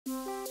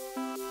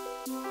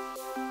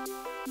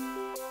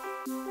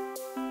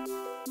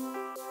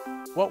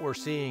What we're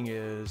seeing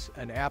is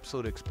an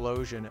absolute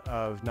explosion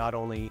of not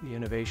only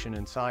innovation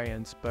in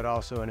science, but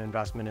also an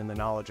investment in the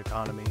knowledge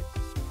economy.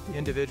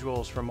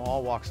 Individuals from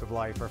all walks of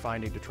life are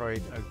finding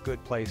Detroit a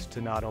good place to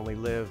not only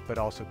live, but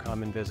also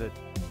come and visit.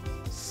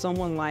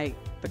 Someone like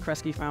the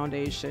Kresge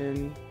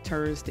Foundation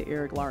turns to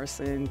Eric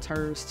Larson,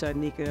 turns to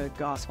Nika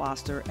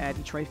Goss-Foster at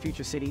Detroit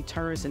Future City,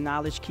 turns to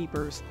Knowledge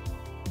Keepers.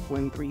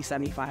 When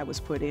 375 was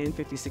put in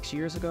 56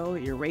 years ago,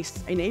 it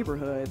erased a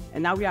neighborhood,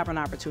 and now we have an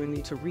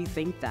opportunity to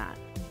rethink that.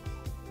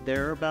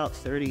 There are about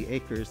 30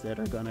 acres that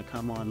are going to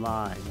come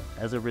online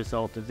as a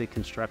result of the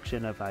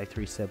construction of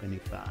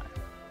I-375.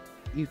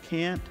 You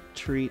can't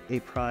treat a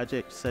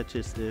project such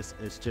as this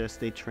as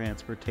just a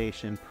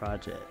transportation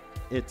project.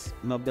 It's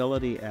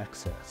mobility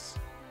access.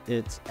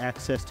 It's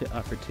access to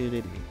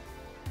opportunity.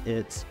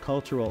 It's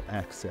cultural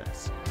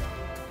access.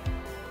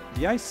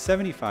 The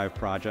I-75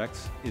 project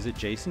is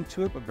adjacent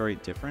to it, but very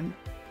different.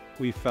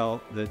 We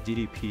felt that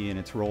DDP in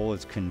its role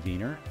as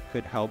convener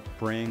could help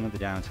bring the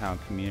downtown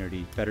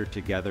community better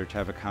together to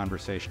have a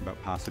conversation about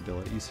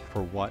possibilities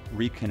for what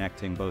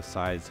reconnecting both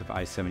sides of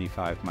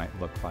I-75 might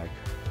look like.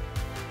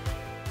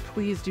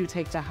 Please do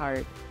take to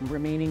heart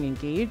remaining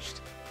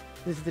engaged.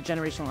 This is a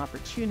generational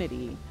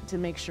opportunity to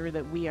make sure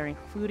that we are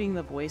including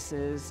the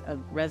voices of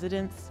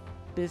residents,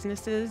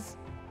 businesses.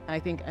 I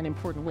think an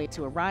important way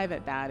to arrive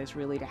at that is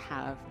really to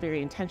have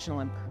very intentional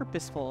and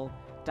purposeful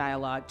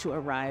dialogue to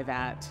arrive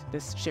at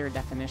this shared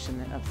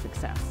definition of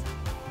success.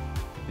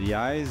 The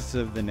eyes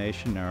of the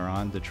nation are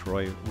on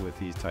Detroit with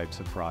these types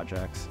of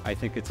projects. I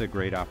think it's a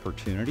great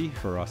opportunity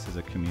for us as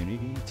a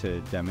community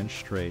to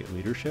demonstrate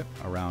leadership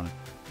around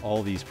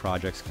all these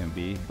projects can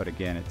be, but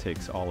again, it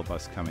takes all of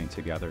us coming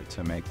together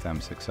to make them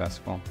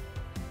successful.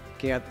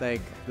 Can't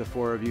thank the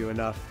four of you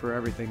enough for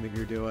everything that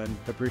you're doing.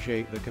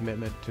 Appreciate the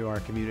commitment to our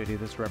community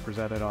that's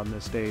represented on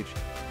this stage.